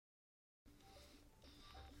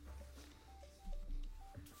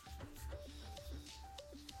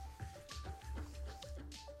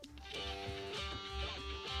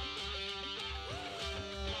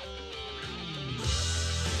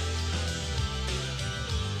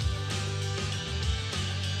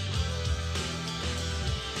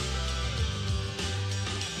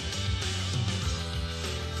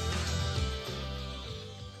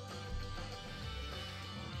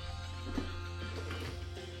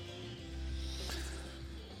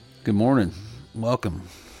Good morning. Welcome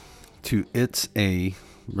to It's a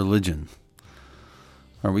Religion,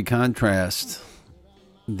 where we contrast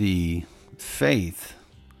the faith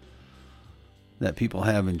that people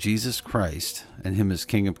have in Jesus Christ and Him as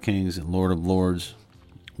King of Kings and Lord of Lords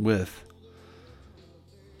with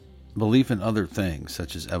belief in other things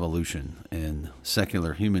such as evolution and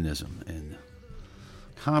secular humanism and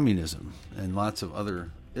communism and lots of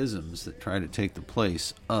other isms that try to take the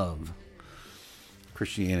place of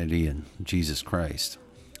Christianity and Jesus Christ.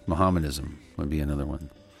 Mohammedanism would be another one.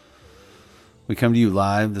 We come to you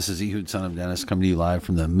live. This is Ehud, son of Dennis, coming to you live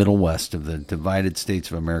from the Middle West of the divided states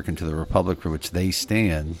of America to the republic for which they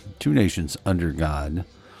stand, two nations under God,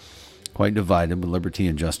 quite divided with liberty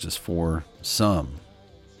and justice for some.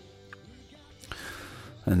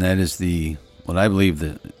 And that is what I believe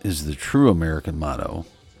that is the true American motto.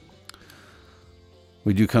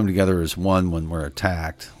 We do come together as one when we're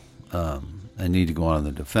attacked, and need to go on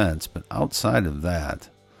the defense. But outside of that,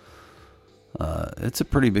 it's a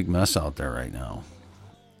pretty big mess out there right now.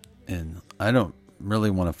 And I don't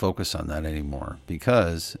really want to focus on that anymore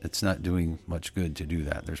because it's not doing much good to do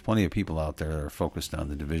that. There's plenty of people out there that are focused on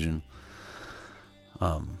the division.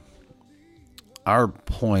 Our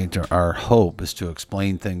point or our hope is to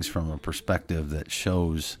explain things from a perspective that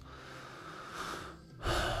shows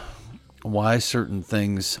why certain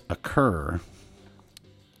things occur.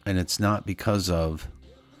 And it's not because of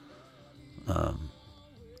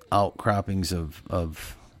outcroppings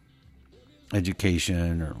of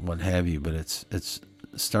education or what have you, but it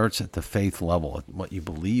starts at the faith level, at what you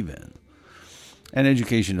believe in. And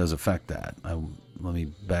education does affect that. Let me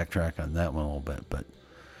backtrack on that one a little bit.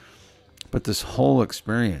 But this whole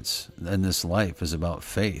experience and this life is about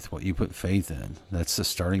faith, what you put faith in. That's the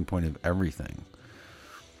starting point of everything.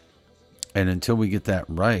 And until we get that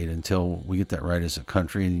right, as a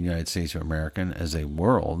country in the United States of America, and as a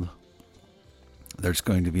world, there's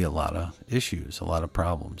going to be a lot of issues, a lot of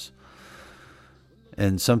problems.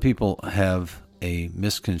 And some people have a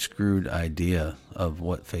misconstrued idea of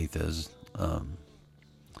what faith is. I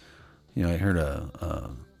heard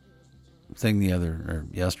a thing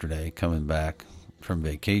yesterday coming back from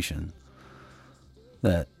vacation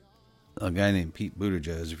that a guy named Pete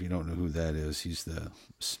Buttigieg, if you don't know who that is, he's the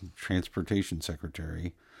transportation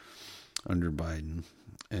secretary under Biden.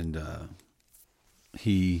 And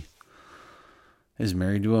he is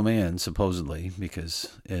married to a man, supposedly,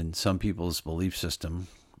 because in some people's belief system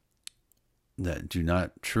that do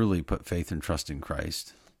not truly put faith and trust in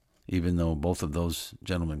Christ, even though both of those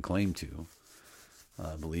gentlemen claim to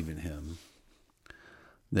believe in Him,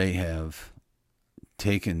 they have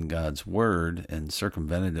taken God's word and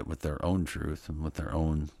circumvented it with their own truth and with their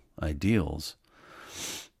own ideals.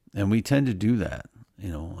 And we tend to do that.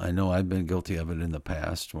 I know I've been guilty of it in the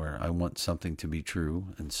past where I want something to be true.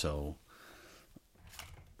 And so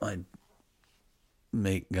I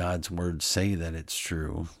make God's word say that it's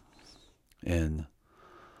true. And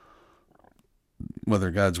whether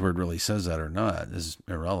God's word really says that or not is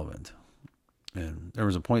irrelevant. And there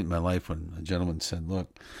was a point in my life when a gentleman said,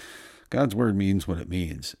 look, God's word means what it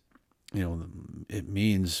means. It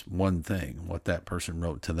means one thing, what that person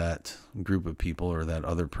wrote to that group of people or that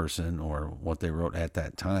other person or what they wrote at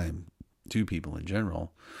that time to people in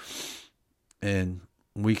general. And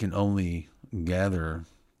we can only gather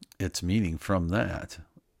its meaning from that,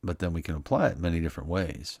 but then we can apply it many different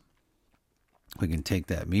ways. We can take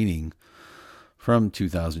that meaning from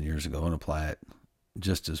 2,000 years ago and apply it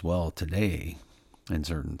just as well today in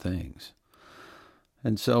certain things.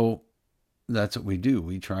 And so that's what we do.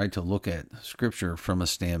 We try to look at Scripture from a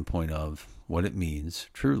standpoint of what it means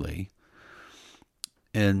truly.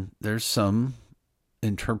 And there's some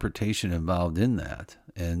interpretation involved in that.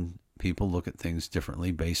 And people look at things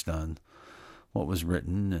differently based on what was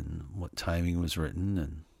written and what timing was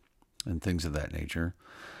written and things of that nature.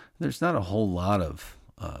 There's not a whole lot of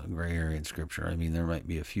gray area in Scripture. I mean, there might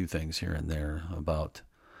be a few things here and there about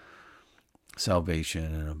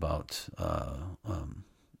salvation and about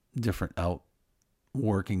different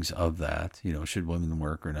outworkings of that. Should women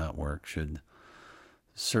work or not work? Should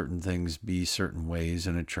certain things be certain ways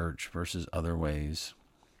in a church versus other ways?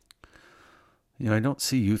 I don't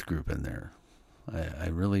see youth group in there.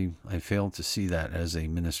 I fail to see that as a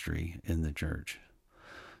ministry in the church.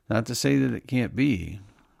 Not to say that it can't be,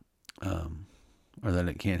 or that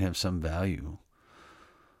it can't have some value.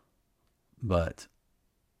 But,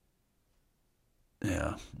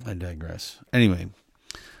 yeah, I digress. Anyway,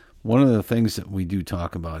 one of the things that we do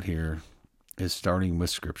talk about here is starting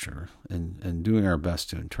with Scripture and doing our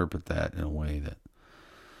best to interpret that in a way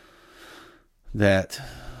that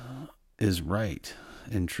is right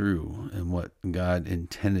and true and what God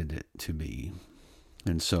intended it to be.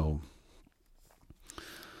 And so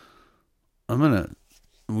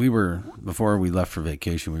before we left for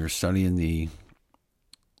vacation, we were studying the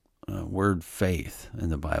word faith in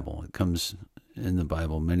the Bible. It comes in the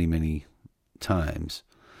Bible many, many times.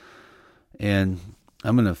 And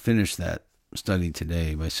I'm going to finish that study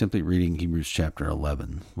today by simply reading Hebrews chapter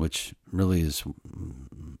 11, which really is,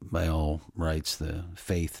 by all rights, the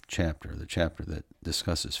faith chapter, the chapter that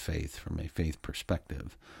discusses faith from a faith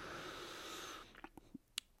perspective,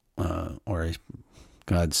 or a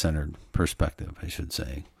God-centered perspective, I should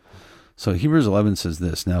say. So Hebrews 11 says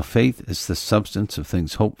this: "Now faith is the substance of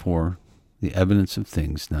things hoped for, the evidence of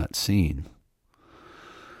things not seen."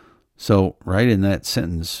 So right in that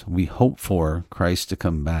sentence, we hope for Christ to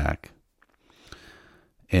come back.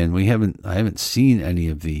 And I haven't seen any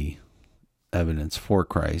of the evidence for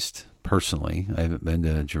Christ personally. I haven't been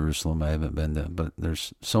to Jerusalem. But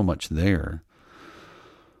there's so much there.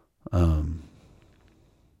 And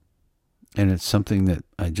it's something that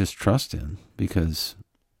I just trust in because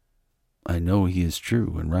I know he is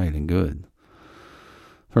true and right and good.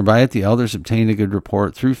 "For by it the elders obtained a good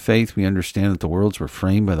report. Through faith we understand that the worlds were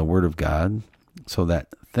framed by the word of God, so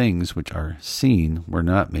that things which are seen were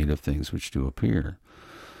not made of things which do appear."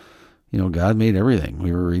 God made everything.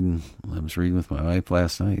 I was reading with my wife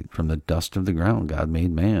last night, from the dust of the ground, God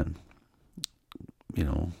made man.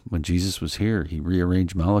 When Jesus was here, he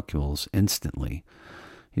rearranged molecules instantly.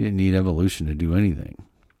 He didn't need evolution to do anything.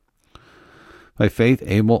 "By faith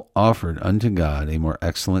Abel offered unto God a more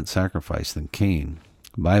excellent sacrifice than Cain,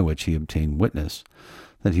 by which he obtained witness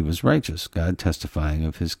that he was righteous, God testifying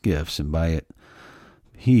of his gifts, and by it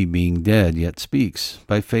he, being dead, yet speaks.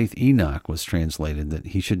 By faith Enoch was translated, that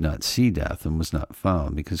he should not see death, and was not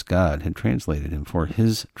found, because God had translated him. For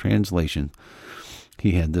his translation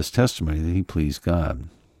he had this testimony, that he pleased God."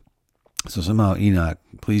 So somehow Enoch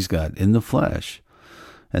pleased God in the flesh,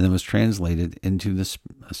 and then was translated into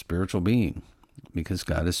a spiritual being, because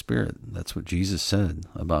God is spirit. That's what Jesus said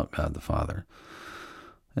about God the Father.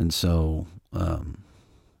 And so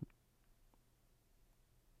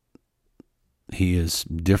he is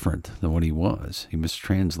different than what he was. He was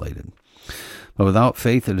translated. "But without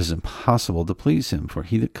faith it is impossible to please him. For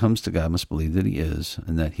he that comes to God must believe that he is,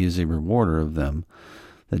 and that he is a rewarder of them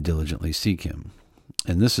that diligently seek him."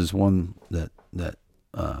 And this is one that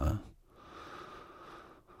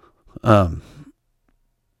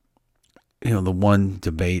the one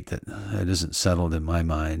debate that isn't settled in my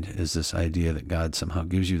mind is this idea that God somehow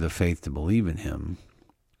gives you the faith to believe in him,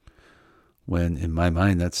 when in my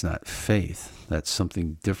mind that's not faith. That's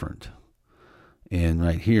something different. And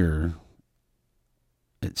right here,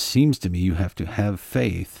 it seems to me you have to have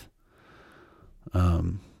faith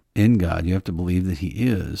in God. You have to believe that he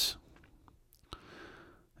is,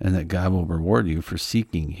 and that God will reward you for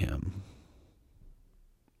seeking him,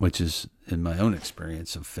 which is, in my own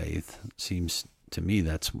experience of faith, seems to me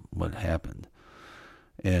that's what happened.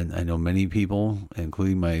 And I know many people,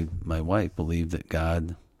 including my wife, believe that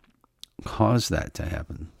God caused that to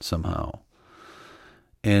happen somehow.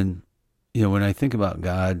 And, when I think about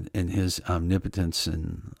God and his omnipotence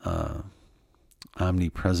and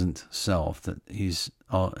omnipresent self, that he's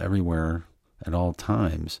everywhere at all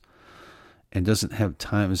times and doesn't have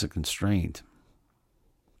time as a constraint.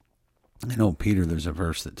 I know Peter, there's a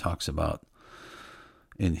verse that talks about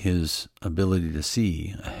in his ability to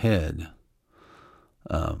see ahead,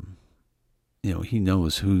 he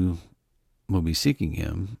knows who will be seeking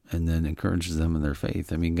him, and then encourages them in their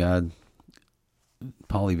faith. I mean,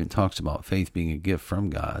 Paul even talks about faith being a gift from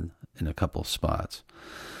God in a couple of spots.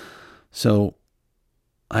 So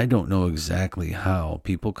I don't know exactly how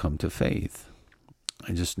people come to faith.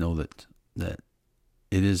 I just know that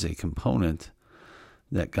it is a component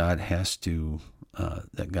that God has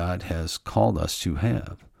called us to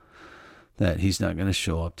have. That he's not going to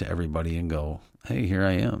show up to everybody and go, "Hey, here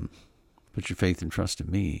I am. Put your faith and trust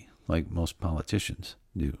in me," like most politicians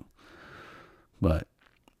do. But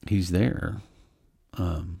he's there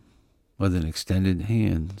with an extended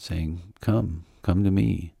hand saying, come to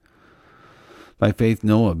me. "By faith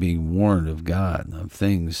Noah, being warned of God of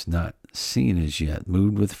things not seen as yet,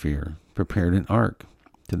 moved with fear, prepared an ark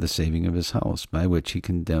to the saving of his house, by which he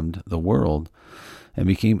condemned the world, and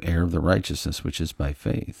became heir of the righteousness which is by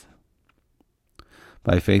faith.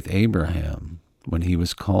 By faith Abraham, when he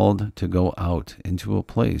was called to go out into a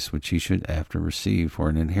place which he should after receive for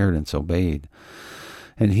an inheritance, obeyed.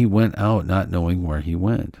 And he went out not knowing where he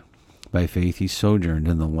went. By faith he sojourned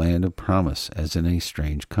in the land of promise, as in a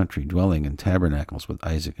strange country, dwelling in tabernacles with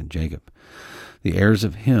Isaac and Jacob, the heirs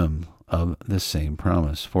of him of the same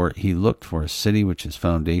promise. For he looked for a city which has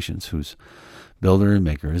foundations, whose builder and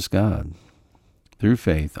maker is God. Through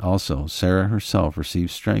faith also Sarah herself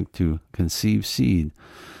received strength to conceive seed,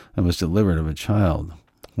 and was delivered of a child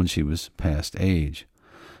when she was past age,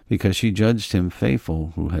 because she judged him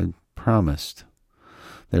faithful who had promised.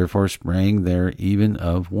 Therefore sprang there even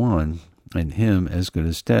of one, and him as good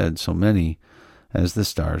as dead, so many as the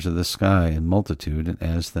stars of the sky in multitude, and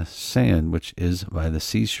as the sand which is by the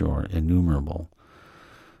seashore innumerable.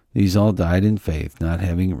 These all died in faith, not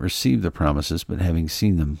having received the promises, but having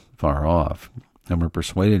seen them far off, and were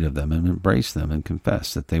persuaded of them, and embraced them, and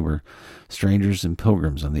confessed that they were strangers and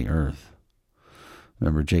pilgrims on the earth.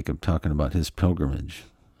 Remember Jacob talking about his pilgrimage,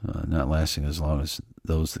 not lasting as long as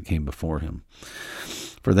those that came before him.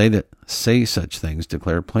 For they that say such things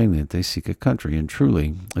declare plainly that they seek a country, and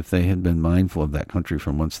truly, if they had been mindful of that country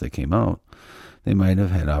from whence they came out, they might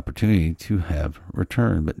have had opportunity to have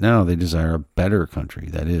returned. But now they desire a better country,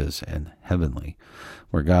 that is, and heavenly,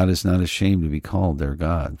 where God is not ashamed to be called their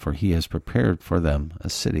God, for he has prepared for them a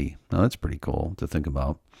city. Now that's pretty cool to think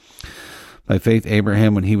about. By faith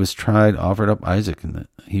Abraham, when he was tried, offered up Isaac, and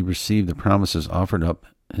he received the promises, offered up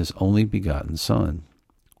his only begotten son,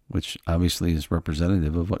 which obviously is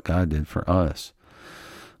representative of what God did for us,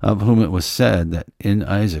 of whom it was said that in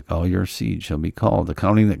Isaac all your seed shall be called,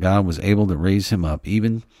 accounting that God was able to raise him up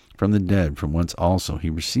even from the dead, from whence also he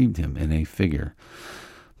received him in a figure.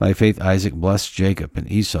 By faith Isaac blessed Jacob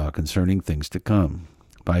and Esau concerning things to come.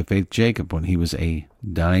 By faith Jacob, when he was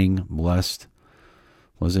dying, blessed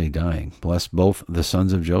both the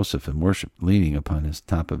sons of Joseph, and worshipped, leaning upon his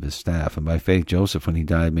top of his staff. And by faith Joseph, when he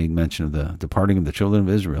died, made mention of the departing of the children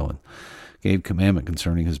of Israel, and gave commandment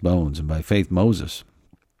concerning his bones. And by faith Moses,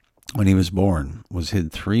 when he was born, was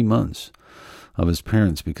hid 3 months of his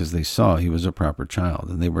parents, because they saw he was a proper child,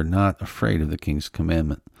 and they were not afraid of the king's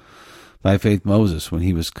commandment. By faith Moses, when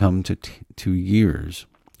he was come to 2 years,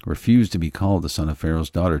 refused to be called the son of Pharaoh's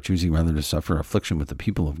daughter, choosing rather to suffer affliction with the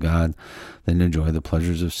people of God than to enjoy the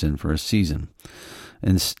pleasures of sin for a season,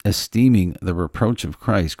 and esteeming the reproach of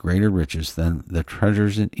Christ greater riches than the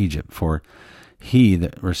treasures in Egypt, for he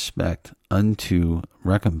that respect unto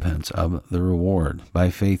recompense of the reward. By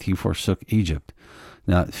faith he forsook Egypt,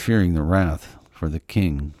 not fearing the wrath for the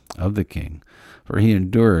king, for he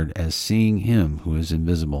endured as seeing him who is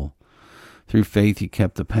invisible. Through faith he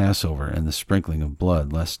kept the Passover and the sprinkling of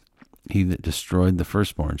blood, lest he that destroyed the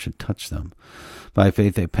firstborn should touch them. By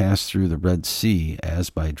faith they passed through the Red Sea as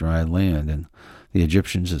by dry land, and the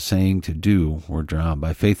Egyptians essaying to do were drowned.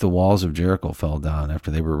 By faith the walls of Jericho fell down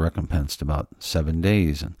after they were recompensed about 7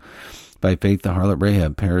 days. And by faith the harlot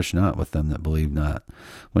Rahab perished not with them that believed not,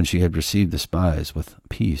 when she had received the spies with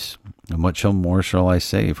peace. And what more shall I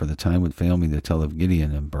say? For the time would fail me to tell of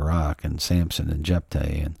Gideon and Barak and Samson and Jephthah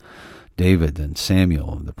and David and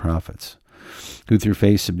Samuel and the prophets, who through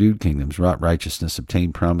faith subdued kingdoms, wrought righteousness,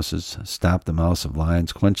 obtained promises, stopped the mouths of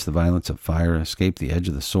lions, quenched the violence of fire, escaped the edge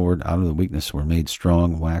of the sword, out of the weakness were made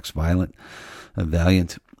strong, waxed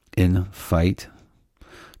valiant in fight,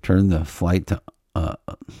 turned to flight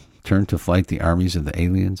the armies of the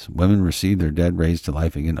aliens. Women received their dead raised to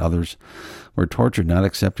life again. Others were tortured, not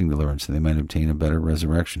accepting deliverance, that they might obtain a better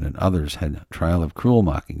resurrection. And others had trial of cruel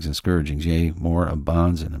mockings and scourgings, yea, more of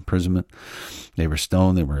bonds and imprisonment. They were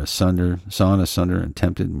stoned, they were sawn asunder, and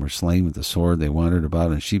tempted, and were slain with the sword. They wandered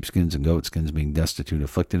about in sheepskins and goatskins, being destitute,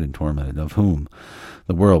 afflicted, and tormented, of whom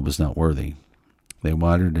the world was not worthy. They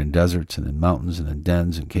wandered in deserts and in mountains and in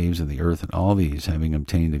dens and caves of the earth, and all these, having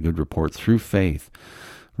obtained a good report through faith,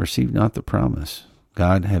 received not the promise,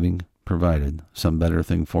 God having provided some better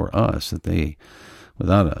thing for us, that they,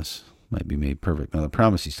 without us, might be made perfect. Now, the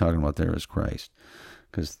promise he's talking about there is Christ,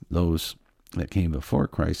 because those that came before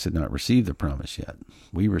Christ did not receive the promise yet.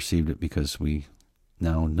 We received it because we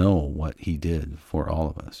now know what he did for all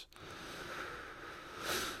of us.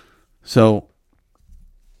 So,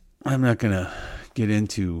 I'm not going to get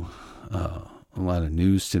into a lot of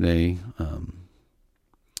news today.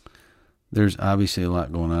 There's obviously a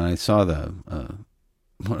lot going on. I saw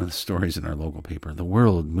one of the stories in our local paper, the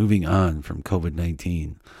world moving on from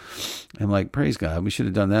COVID-19. I'm like, praise God, we should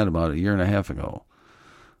have done that about 1.5 years ago.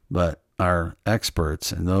 But our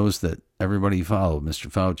experts and those that everybody followed, Mr.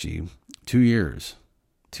 Fauci,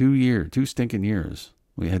 2 stinking years,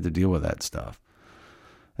 we had to deal with that stuff.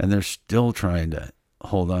 And they're still trying to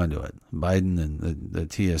hold on to it. Biden and the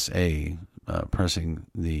TSA pressing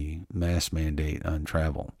the mask mandate on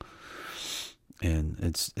travel. And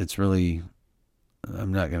it's really,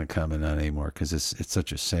 I'm not going to comment on it anymore because it's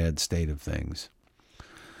such a sad state of things.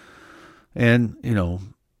 And,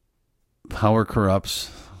 power corrupts,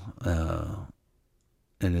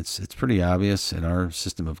 and it's pretty obvious in our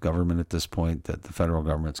system of government at this point that the federal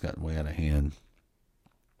government's gotten way out of hand.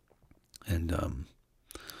 And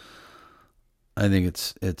I think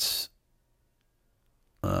it's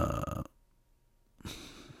I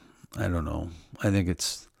don't know. I think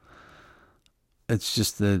it's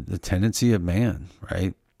just the tendency of man,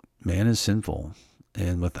 right? Man is sinful,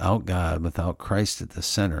 and without God, without Christ at the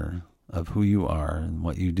center of who you are and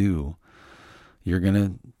what you do, you're going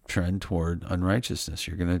to trend toward unrighteousness.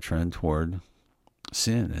 You're going to trend toward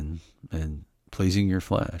sin and pleasing your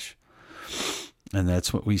flesh. And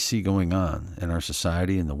that's what we see going on in our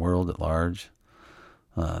society and the world at large.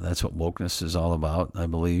 That's what wokeness is all about, I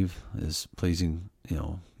believe, is pleasing,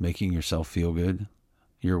 making yourself feel good.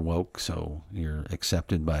 You're woke, so you're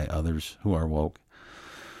accepted by others who are woke.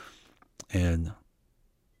 And,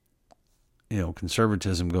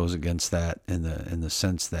 conservatism goes against that in the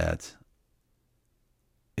sense that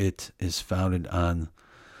it is founded on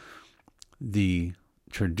the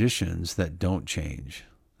traditions that don't change,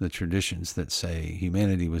 the traditions that say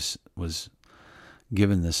humanity was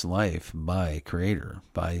given this life by a creator,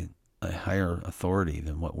 by a higher authority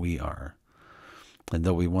than what we are. And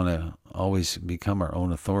though we want to always become our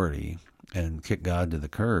own authority and kick God to the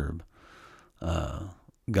curb,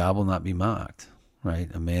 God will not be mocked, right?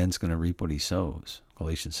 A man's going to reap what he sows,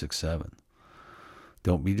 Galatians 6:7.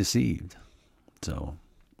 Don't be deceived. So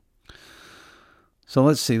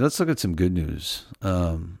let's see. Let's look at some good news.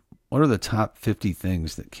 What are the top 50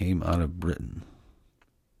 things that came out of Britain?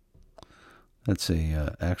 That's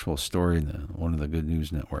a actual story in one of the good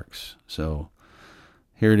news networks. So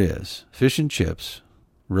here it is. Fish and chips,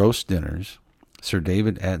 roast dinners, Sir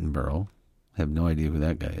David Attenborough, have no idea who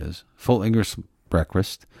that guy is, full English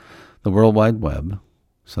breakfast, the World Wide Web,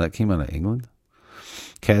 so that came out of England,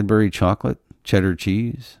 Cadbury chocolate, cheddar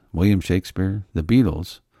cheese, William Shakespeare, the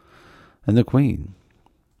Beatles, and the Queen.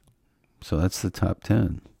 So that's the top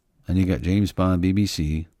 10. And you got James Bond,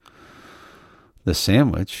 BBC, the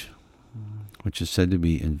sandwich, which is said to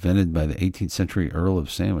be invented by the 18th century Earl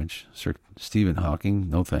of Sandwich, Sir Stephen Hawking,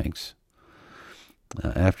 no thanks.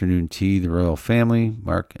 Afternoon tea, the royal family,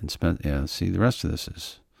 Mark and Spence. Yeah, see, the rest of this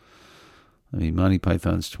is, Monty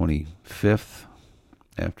Python's 25th,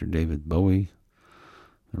 after David Bowie,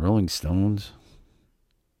 the Rolling Stones.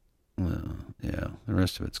 Yeah, the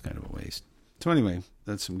rest of it's kind of a waste. So anyway,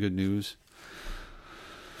 that's some good news.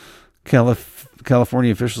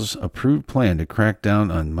 California officials approved plan to crack down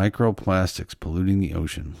on microplastics polluting the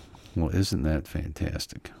ocean. Well, isn't that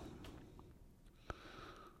fantastic?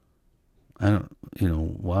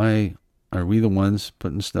 Why are we the ones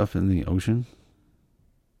putting stuff in the ocean?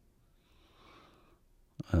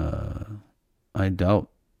 I doubt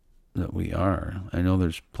that we are. I know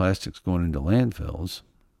there's plastics going into landfills.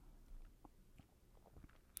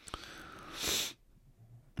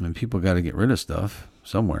 People got to get rid of stuff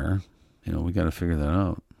somewhere. We got to figure that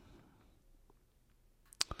out.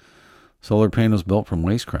 Solar panels built from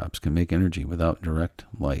waste crops can make energy without direct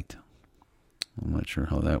light. I'm not sure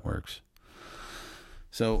how that works.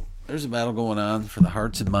 So there's a battle going on for the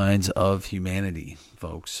hearts and minds of humanity,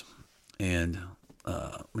 folks. And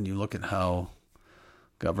when you look at how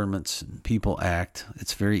governments and people act,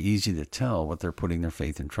 it's very easy to tell what they're putting their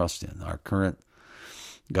faith and trust in. Our current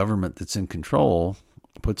government that's in control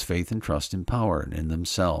puts faith and trust in power and in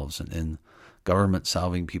themselves and in government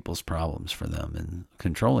solving people's problems for them and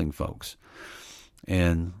controlling folks.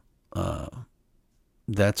 And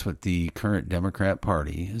that's what the current Democrat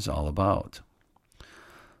Party is all about.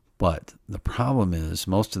 But the problem is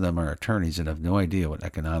most of them are attorneys that have no idea how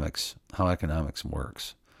economics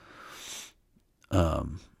works.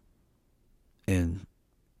 And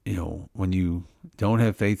when you don't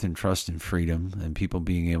have faith and trust in freedom and people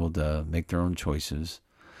being able to make their own choices,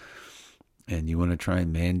 and you want to try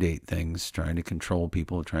and mandate things, trying to control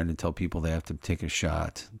people, trying to tell people they have to take a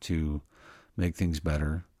shot to make things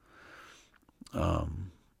better,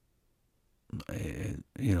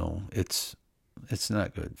 it's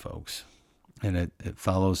not good, folks. And it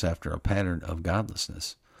follows after a pattern of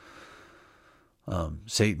godlessness.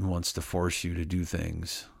 Satan wants to force you to do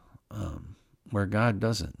things where God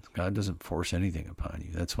doesn't. God doesn't force anything upon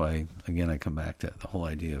you. That's why, again, I come back to the whole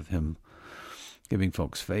idea of him giving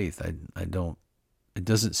folks faith. It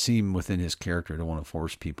doesn't seem within his character to want to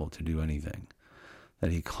force people to do anything.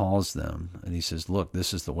 That he calls them and he says, look,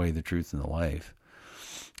 this is the way, the truth, and the life.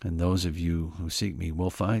 And those of you who seek me will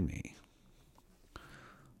find me.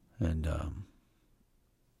 And,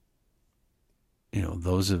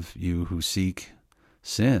 those of you who seek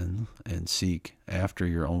sin and seek after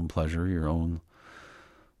your own pleasure, your own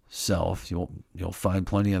self, you'll find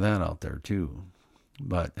plenty of that out there too.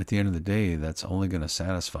 But at the end of the day, that's only going to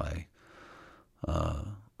satisfy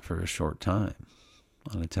for a short time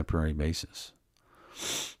on a temporary basis.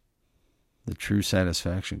 The true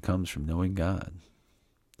satisfaction comes from knowing God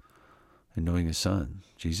and knowing His Son,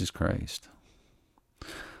 Jesus Christ.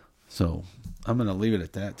 So I'm going to leave it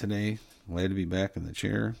at that today. Glad to be back in the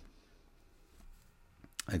chair.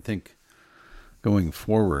 I think going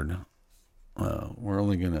forward, we're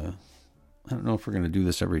only going to, I don't know if we're going to do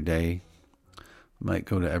this every day. Might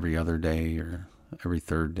go to every other day or every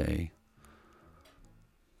third day.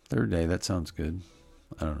 Third day, that sounds good.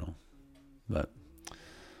 I don't know. But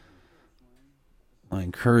I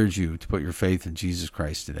encourage you to put your faith in Jesus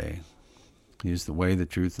Christ today. He is the way, the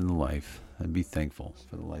truth, and the life. And be thankful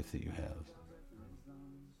for the life that you have.